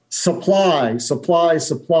 Supply,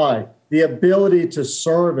 the ability to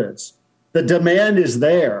service. The demand is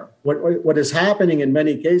there. What is happening in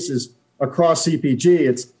many cases across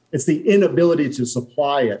CPG, it's the inability to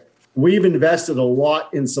supply it. We've invested a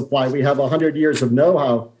lot in supply. We have 100 years of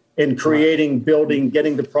know-how in creating, building,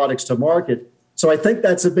 getting the products to market. So I think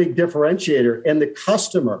that's a big differentiator. And the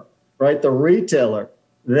customer, right, the retailer,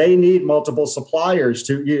 they need multiple suppliers.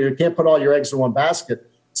 You can't put all your eggs in one basket.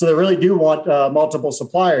 So they really do want multiple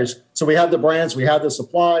suppliers. So we have the brands, we have the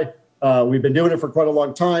supply. We've been doing it for quite a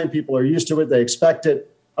long time. People are used to it. They expect it.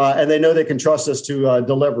 And they know they can trust us to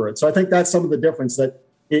deliver it. So I think that's some of the difference that,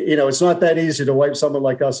 it's not that easy to wipe someone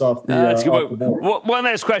like us off the board. One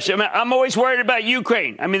last question. I'm always worried about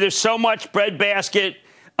Ukraine. I mean, there's so much breadbasket.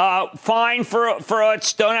 Fine for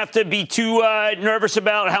us. Don't have to be too nervous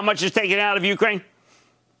about how much is taken out of Ukraine.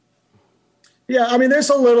 Yeah, I mean, there's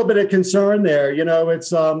a little bit of concern there.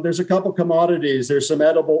 There's a couple commodities. There's some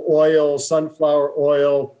edible oil, sunflower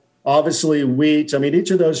oil, obviously wheat. I mean, each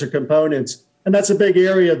of those are components, and that's a big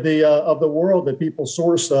area of the world that people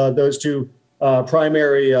source those two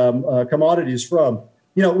primary commodities from.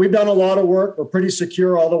 We've done a lot of work. We're pretty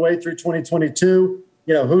secure all the way through 2022.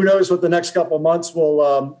 Who knows what the next couple of months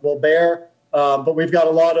will bear, but we've got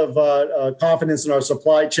a lot of confidence in our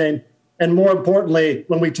supply chain. And more importantly,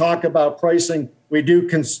 when we talk about pricing, we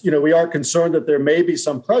are concerned that there may be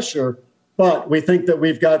some pressure, but we think that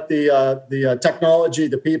we've got the technology,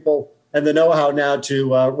 the people, and the know-how now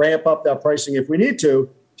to ramp up that pricing if we need to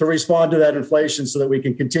respond to that inflation so that we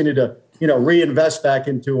can continue to reinvest back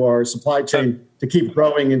into our supply chain to keep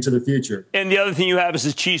growing into the future. And the other thing you have is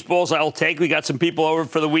the cheese balls I'll take. We got some people over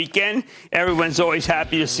for the weekend. Everyone's always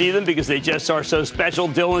happy to see them because they just are so special.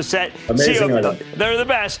 Dylan set. Amazing. They're the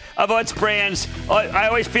best of Utz brands. I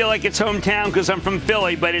always feel like it's hometown because I'm from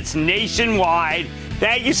Philly, but it's nationwide.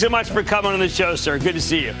 Thank you so much for coming on the show, sir. Good to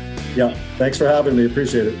see you. Yeah, thanks for having me.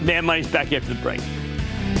 Appreciate it. Mad Money's back after the break.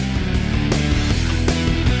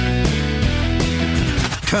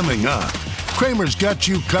 Coming up, Kramer's got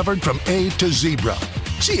you covered from A to Zebra.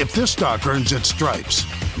 See if this stock earns its stripes.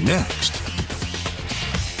 Next.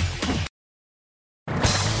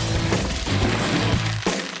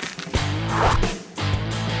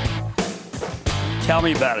 Tell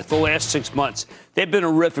me about it. The last 6 months, they've been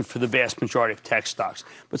horrific for the vast majority of tech stocks.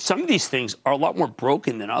 But some of these things are a lot more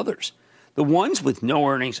broken than others. The ones with no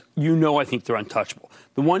earnings, I think they're untouchable.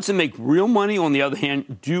 The ones that make real money, on the other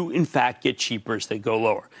hand, do in fact get cheaper as they go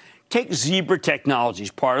lower. Take Zebra Technologies,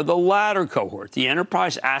 part of the latter cohort, the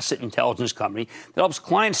enterprise asset intelligence company that helps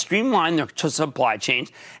clients streamline their supply chains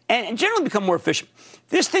and generally become more efficient.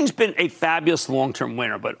 This thing's been a fabulous long-term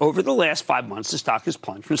winner, but over the last 5 months, the stock has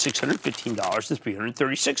plunged from $615 to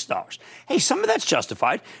 $336. Hey, some of that's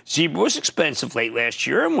justified. Zebra was expensive late last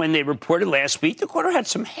year, and when they reported last week, the quarter had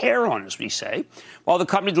some hair on, as we say. While the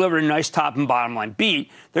company delivered a nice top and bottom line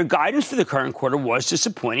beat, their guidance for the current quarter was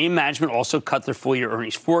disappointing, and management also cut their full-year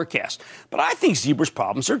earnings forecast. forecast. But I think Zebra's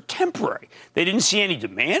problems are temporary. They didn't see any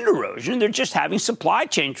demand erosion. They're just having supply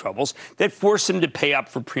chain troubles that force them to pay up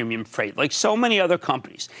for premium freight, like so many other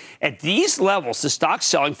companies. At these levels, the stock's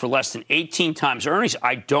selling for less than 18 times earnings.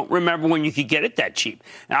 I don't remember when you could get it that cheap.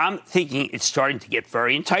 Now, I'm thinking it's starting to get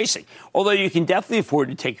very enticing, although you can definitely afford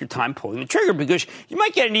to take your time pulling the trigger because you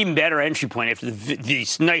might get an even better entry point after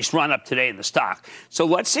this nice run up today in the stock. So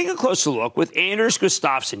let's take a closer look with Anders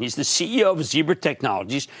Gustafsson. He's the CEO of Zebra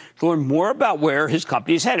Technologies to learn more about where his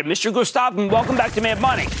company is headed. Mr. Gustafsson, welcome back to Mad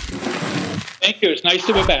Money. Thank you. It's nice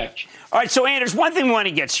to be back. All right, so Anders, one thing we want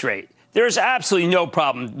to get straight. There's absolutely no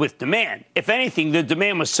problem with demand. If anything, the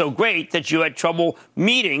demand was so great that you had trouble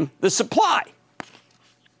meeting the supply.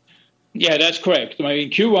 Yeah, that's correct. I mean, in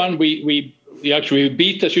Q1, we actually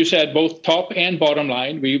beat, as you said, both top and bottom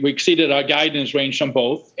line. We exceeded our guidance range on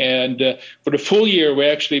both. And for the full year, we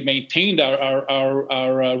actually maintained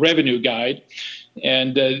our revenue guide.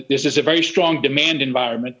 And this is a very strong demand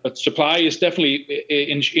environment, but supply is definitely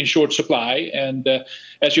in short supply. And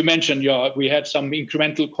as you mentioned, we had some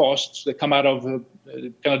incremental costs that come out of kind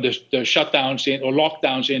of the shutdowns or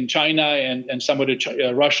lockdowns in China and some of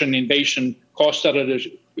the Russian invasion costs that are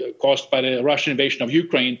caused by the Russian invasion of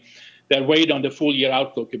Ukraine that weighed on the full year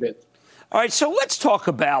outlook a bit. All right, so let's talk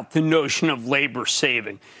about the notion of labor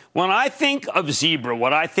saving. When I think of Zebra,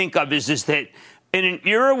 what I think of is that in an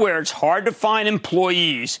era where it's hard to find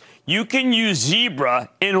employees, you can use Zebra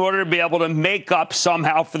in order to be able to make up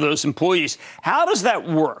somehow for those employees. How does that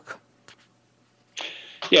work?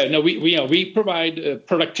 Yeah, no, we provide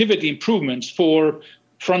productivity improvements for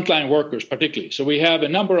frontline workers, particularly. So we have a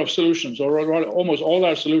number of solutions, or almost all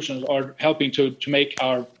our solutions are helping to make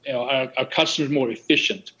our customers more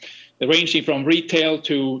efficient. They're ranging from retail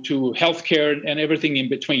to healthcare and everything in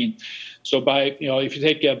between. So if you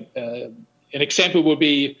take an example would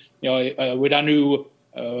be, with our new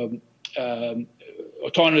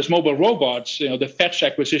autonomous mobile robots, the Fetch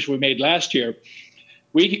acquisition we made last year,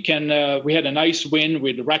 we had a nice win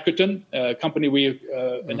with Rakuten, a company we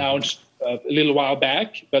announced a little while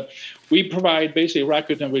back. But we provide basically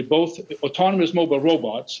Rakuten with both autonomous mobile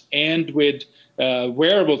robots and with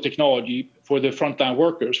wearable technology for the frontline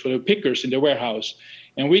workers, for the pickers in the warehouse.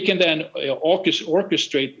 And we can then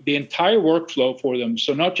orchestrate the entire workflow for them.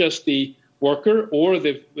 So not just the worker or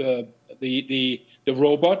the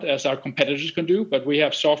robot, as our competitors can do, but we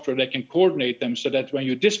have software that can coordinate them so that when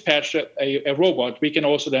you dispatch a robot, we can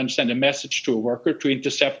also then send a message to a worker to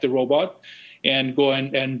intercept the robot and go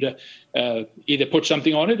and either put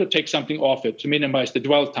something on it or take something off it to minimize the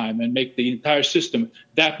dwell time and make the entire system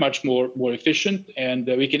that much more efficient. And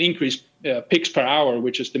we can increase picks per hour,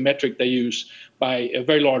 which is the metric they use, by a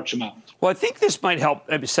very large amount. Well, I think this might help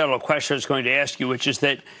settle a question I was going to ask you, which is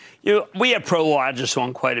that we have Prologis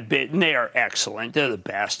on quite a bit, and they are excellent. They're the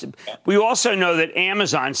best. We also know that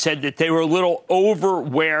Amazon said that they were a little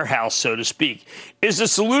over-warehouse, so to speak. Is the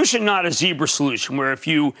solution not a Zebra solution, where if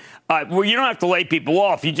you don't have to lay people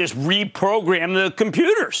off, you just reprogram the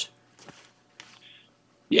computers?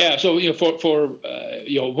 Yeah, so for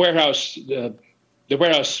warehouse, the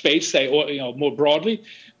warehouse space, say, more broadly,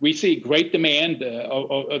 we see great demand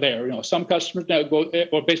there. Some customers now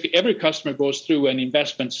or basically every customer goes through an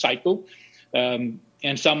investment cycle, and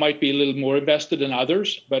some might be a little more invested than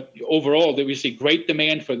others. But overall, we see great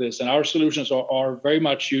demand for this, and our solutions are very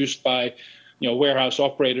much used by warehouse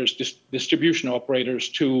operators, distribution operators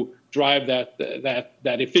to drive that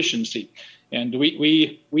efficiency. And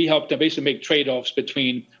we help them basically make trade-offs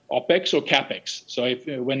between OPEX or CAPEX. So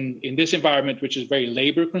when in this environment, which is very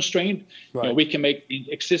labor constrained, right, we can make the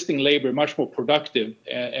existing labor much more productive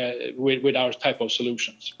with our type of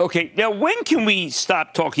solutions. Okay. Now, when can we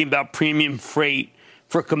stop talking about premium freight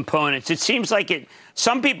for components? It seems like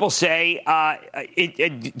some people say,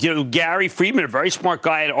 Gary Friedman, a very smart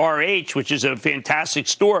guy at RH, which is a fantastic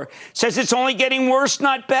store, says it's only getting worse,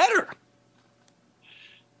 not better.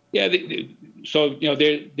 Yeah, so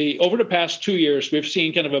over the past 2 years, we've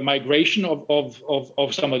seen kind of a migration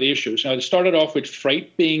of some of the issues. Now, it started off with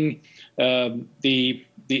freight being the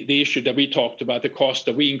issue that we talked about, the cost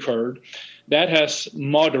that we incurred. That has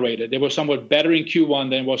moderated. It was somewhat better in Q1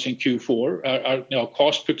 than it was in Q4. Our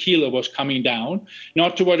cost per kilo was coming down,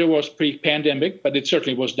 not to what it was pre-pandemic, but it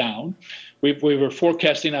certainly was down. We were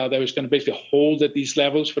forecasting now that it was going to basically hold at these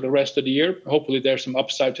levels for the rest of the year. Hopefully, there's some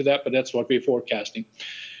upside to that, but that's what we're forecasting.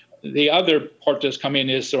 The other part that's come in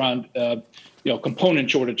is around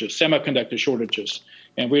component shortages, semiconductor shortages.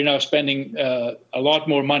 And we're now spending a lot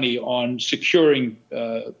more money on securing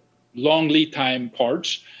long lead time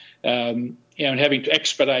parts and having to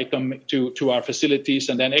expedite them to our facilities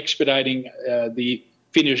and then expediting the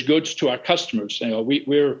finished goods to our customers.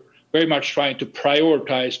 We're very much trying to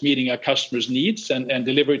prioritize meeting our customers' needs and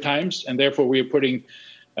delivery times, and therefore we are putting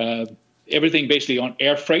everything basically on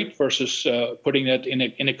air freight versus putting that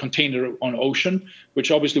in a container on ocean, which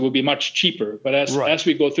obviously will be much cheaper. But as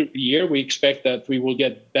we go through the year, we expect that we will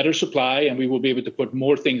get better supply and we will be able to put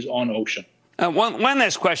more things on ocean. One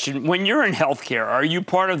last question. When you're in healthcare, are you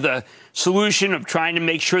part of the solution of trying to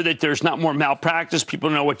make sure that there's not more malpractice,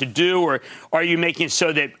 people know what to do, or are you making it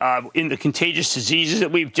so that in the contagious diseases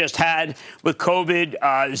that we've just had with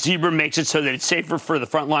COVID, Zebra makes it so that it's safer for the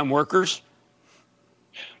frontline workers?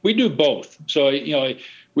 We do both. So,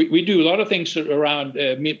 we do a lot of things around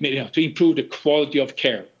to improve the quality of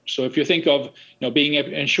care. So if you think of being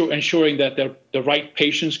ensuring that the right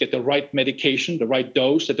patients get the right medication, the right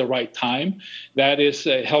dose at the right time, that is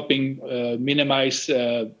helping minimize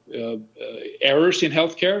errors in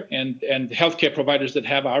healthcare. And healthcare providers that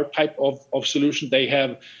have our type of solution, they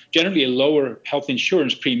have generally a lower health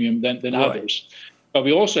insurance premium than others. But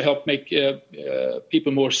we also help make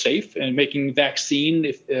people more safe and making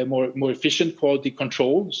vaccine more efficient, quality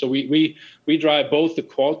control. So we drive both the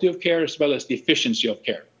quality of care as well as the efficiency of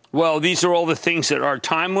care. Well, these are all the things that are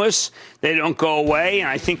timeless. They don't go away. And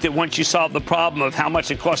I think that once you solve the problem of how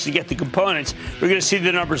much it costs to get the components, we're going to see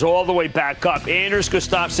the numbers all the way back up. Anders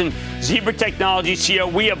Gustafsson, Zebra Technology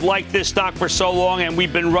CEO. We have liked this stock for so long, and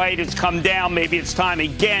we've been right. It's come down. Maybe it's time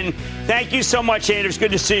again. Thank you so much, Anders.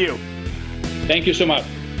 Good to see you. Thank you so much.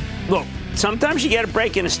 Look, sometimes you get a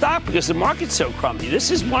break in a stock because the market's so crummy.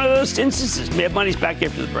 This is one of those instances. Mad Money's back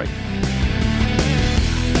after the break.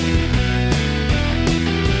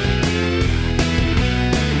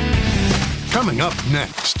 Coming up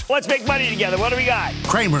next. Let's make money together. What do we got?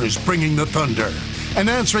 Cramer's bringing the thunder and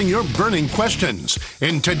answering your burning questions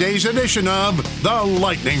in today's edition of The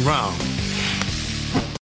Lightning Round.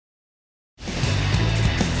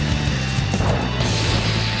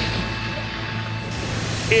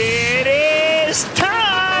 It is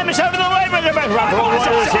time. It's over the lightning round.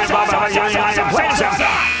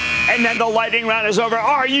 And then the lightning round is over.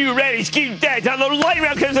 Are you ready? Ski dead. The lightning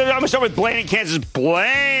round. I'm going to start with Blaine in Kansas.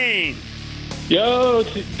 Blaine. Yo,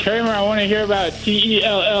 Kramer, I want to hear about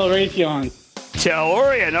TELL Raytheon.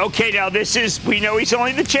 Tellurian. Okay, now we know he's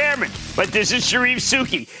only the chairman, but this is Sharif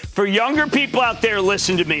Suki. For younger people out there,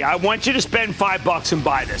 listen to me. I want you to spend $5 and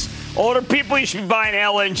buy this. Older people, you should be buying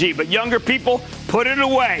LNG, but younger people, put it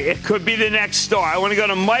away. It could be the next star. I want to go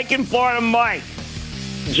to Mike in Florida. Mike.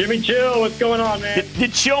 Jimmy Chill, what's going on, man? The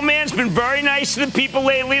Chill Man's been very nice to the people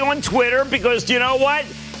lately on Twitter because you know what?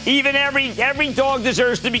 Even every dog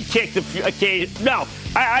deserves to be kicked. No,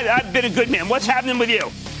 I've been a good man. What's happening with you?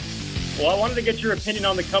 Well, I wanted to get your opinion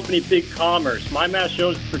on the company BigCommerce. My math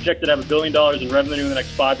shows it's projected to have $1 billion in revenue in the next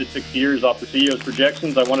 5 to 6 years off the CEO's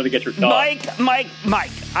projections. I wanted to get your thoughts. Mike,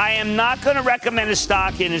 I am not going to recommend a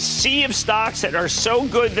stock in a sea of stocks that are so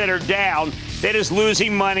good that are down that is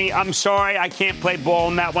losing money. I'm sorry, I can't play ball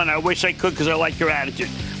on that one. I wish I could because I like your attitude.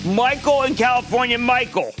 Michael in California.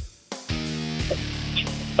 Michael.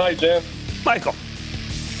 Hi, Jim. Michael.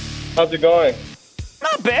 How's it going?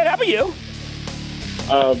 Not bad. How about you?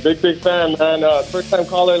 Big fan, man. First-time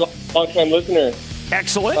caller, long-time listener.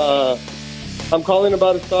 Excellent. I'm calling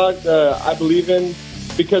about a stock I believe in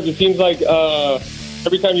because it seems like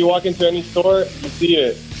every time you walk into any store, you see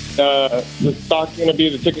it. The stock's going to be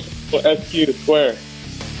the ticker SQ Square.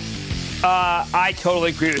 I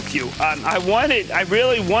totally agree with you. I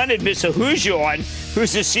really wanted Ms. Ahuja on,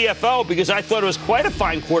 who's the CFO, because I thought it was quite a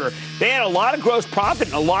fine quarter. They had a lot of gross profit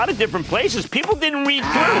in a lot of different places. People didn't read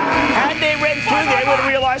through. Had they read through, they would have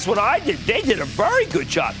realized what I did. They did a very good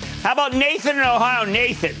job. How about Nathan in Ohio?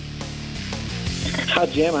 Nathan. Hi,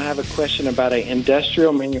 Jim. I have a question about an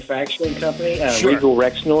industrial manufacturing company, Sure. Regal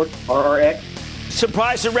Rexnord, RRX.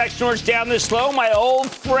 Surprised the Rexnord's down this low. My old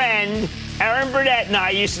friend Aaron Burnett and I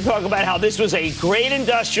used to talk about how this was a great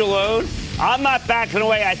industrial loan. I'm not backing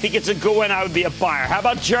away. I think it's a good one. I would be a buyer. How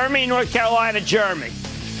about Jeremy, North Carolina? Jeremy.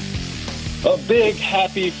 A big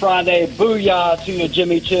happy Friday. Booyah to you,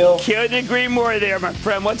 Jimmy Chill. Couldn't agree more there, my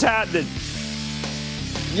friend. What's happening?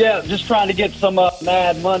 Yeah, just trying to get some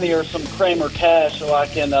mad money or some Kramer cash so I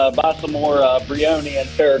can buy some more Brioni and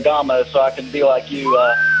Ferragamo so I can be like you,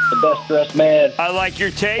 the best dressed man. I like your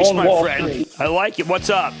taste, my Wall friend. Street. I like it. What's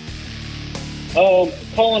up?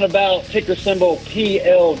 Calling about ticker symbol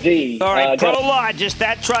PLD. All right, Prologis,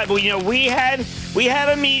 that tribal. You know, we had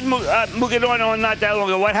a meet Mugadon on not that long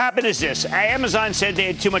ago. What happened is this. Amazon said they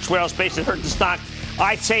had too much warehouse space that hurt the stock.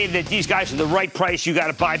 I'd say that these guys are the right price. You got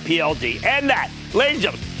to buy PLD. And that, ladies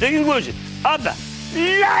and gentlemen, the conclusion of the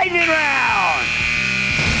Lightning Round.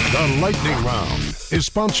 The Lightning Round is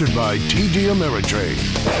sponsored by TD Ameritrade.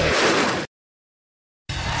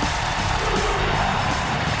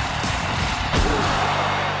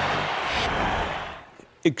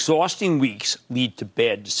 Exhausting weeks lead to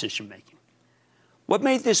bad decision-making. What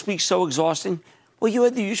made this week so exhausting? Well, you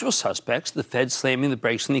had the usual suspects, the Fed slamming the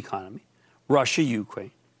brakes on the economy, Russia,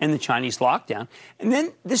 Ukraine, and the Chinese lockdown, and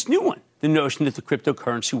then this new one, the notion that the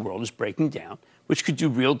cryptocurrency world is breaking down, which could do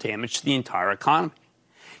real damage to the entire economy.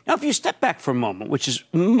 Now, if you step back for a moment, which is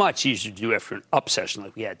much easier to do after an up session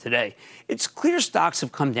like we had today, it's clear stocks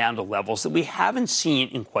have come down to levels that we haven't seen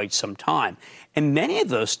in quite some time. And many of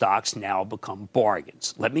those stocks now become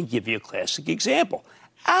bargains. Let me give you a classic example.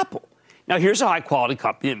 Apple. Now, here's a high-quality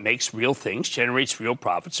company that makes real things, generates real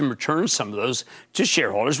profits, and returns some of those to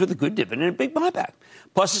shareholders with a good dividend and a big buyback.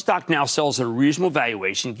 Plus, the stock now sells at a reasonable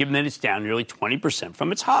valuation, given that it's down nearly 20%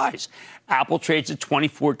 from its highs. Apple trades at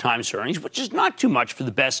 24 times earnings, which is not too much for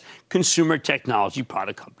the best consumer technology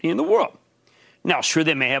product company in the world. Now, sure,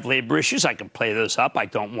 they may have labor issues. I can play those up. I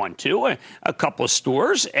don't want to. A couple of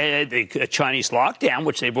stores, a Chinese lockdown,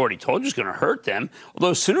 which they've already told you is going to hurt them,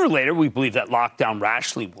 although sooner or later we believe that lockdown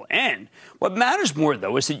rationally will end. What matters more,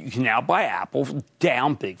 though, is that you can now buy Apple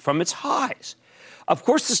down big from its highs. Of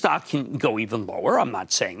course, the stock can go even lower. I'm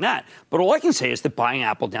not saying that. But all I can say is that buying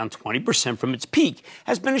Apple down 20% from its peak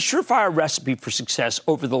has been a surefire recipe for success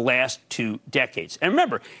over the last 2 decades. And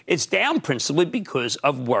remember, it's down principally because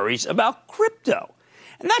of worries about crypto.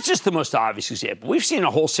 And that's just the most obvious example. We've seen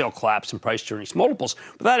a wholesale collapse in price-to-earnings multiples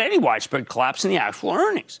without any widespread collapse in the actual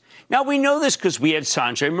earnings. Now, we know this because we had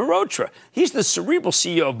Sanjay Mehrotra. He's the cerebral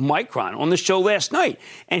CEO of Micron on the show last night.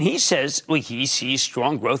 And he says he sees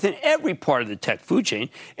strong growth in every part of the tech food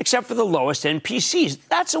chain except for the lowest end PCs.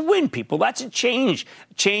 That's a win, people. That's a change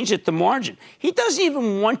at the margin. He doesn't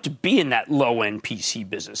even want to be in that low-end PC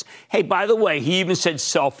business. Hey, by the way, he even said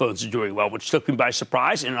cell phones are doing well, which took me by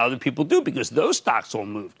surprise, and other people do because those stocks all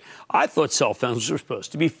moved. I thought cell phones were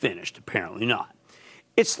supposed to be finished. Apparently not.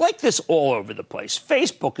 It's like this all over the place.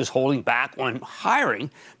 Facebook is holding back on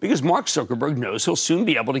hiring because Mark Zuckerberg knows he'll soon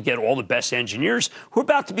be able to get all the best engineers who are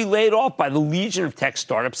about to be laid off by the legion of tech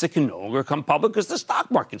startups that can no longer come public because the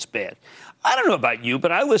stock market's bad. I don't know about you,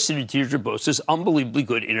 but I listened to Deirdre Bosa's unbelievably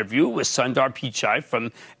good interview with Sundar Pichai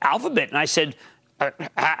from Alphabet, and I said,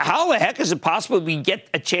 how the heck is it possible we get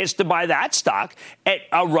a chance to buy that stock at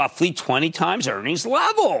a roughly 20 times earnings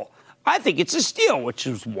level? I think it's a steal, which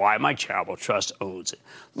is why my charitable trust owns it.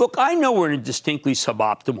 Look, I know we're in a distinctly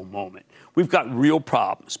suboptimal moment. We've got real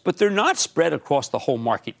problems, but they're not spread across the whole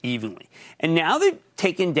market evenly. And now they've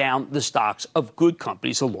taken down the stocks of good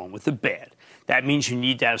companies along with the bad. That means you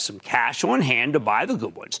need to have some cash on hand to buy the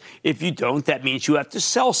good ones. If you don't, that means you have to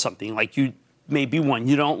sell something like maybe one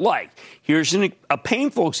you don't like. Here's a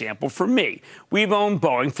painful example for me. We've owned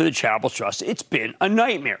Boeing for the charitable trust. It's been a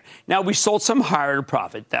nightmare. Now, we sold some higher to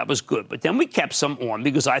profit. That was good. But then we kept some on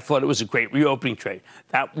because I thought it was a great reopening trade.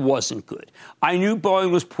 That wasn't good. I knew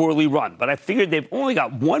Boeing was poorly run, but I figured they've only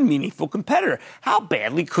got one meaningful competitor. How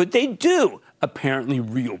badly could they do? Apparently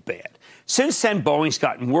real bad. Since then, Boeing's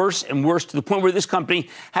gotten worse and worse to the point where this company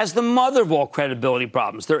has the mother of all credibility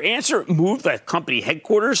problems. Their answer moved the company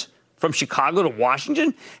headquarters from Chicago to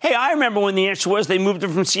Washington? Hey, I remember when the answer was they moved it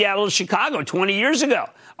from Seattle to Chicago 20 years ago.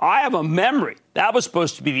 I have a memory. That was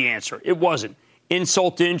supposed to be the answer. It wasn't.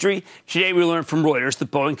 Insult to injury. Today we learned from Reuters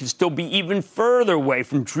that Boeing can still be even further away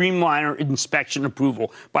from Dreamliner inspection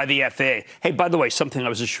approval by the FAA. Hey, by the way, something I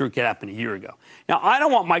was assured could happen a year ago. Now, I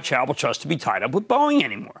don't want my charitable trust to be tied up with Boeing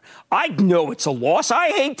anymore. I know it's a loss. I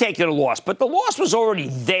hate taking a loss, but the loss was already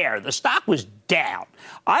there. The stock was down.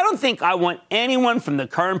 I don't think I want anyone from the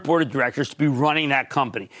current board of directors to be running that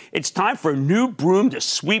company. It's time for a new broom to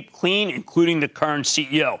sweep clean, including the current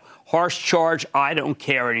CEO. Harsh charge, I don't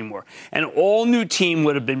care anymore. An all-new team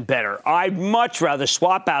would have been better. I'd much rather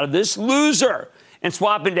swap out of this loser and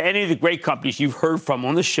swap into any of the great companies you've heard from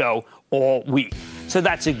on the show all week. So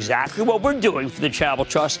that's exactly what we're doing for the Charitable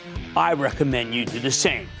Trust. I recommend you do the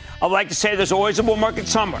same. I'd like to say there's always a bull market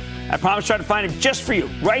somewhere. I promise to try to find it just for you,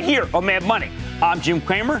 right here on Mad Money. I'm Jim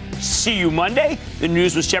Cramer. See you Monday. The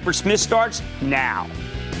News with Shepard Smith starts now.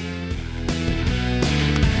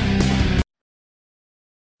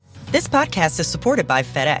 This podcast is supported by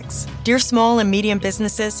FedEx. Dear small and medium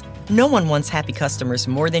businesses, no one wants happy customers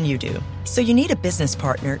more than you do. So you need a business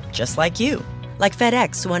partner just like you. Like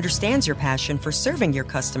FedEx, who understands your passion for serving your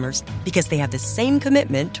customers because they have the same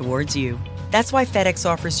commitment towards you. That's why FedEx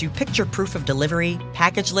offers you picture proof of delivery,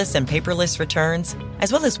 packageless and paperless returns,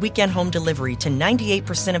 as well as weekend home delivery to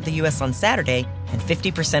 98% of the U.S. on Saturday and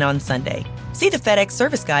 50% on Sunday. See the FedEx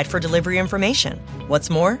service guide for delivery information. What's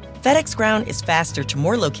more, FedEx Ground is faster to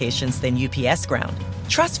more locations than UPS Ground.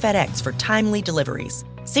 Trust FedEx for timely deliveries.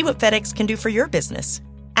 See what FedEx can do for your business.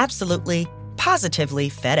 Absolutely, positively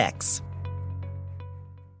FedEx.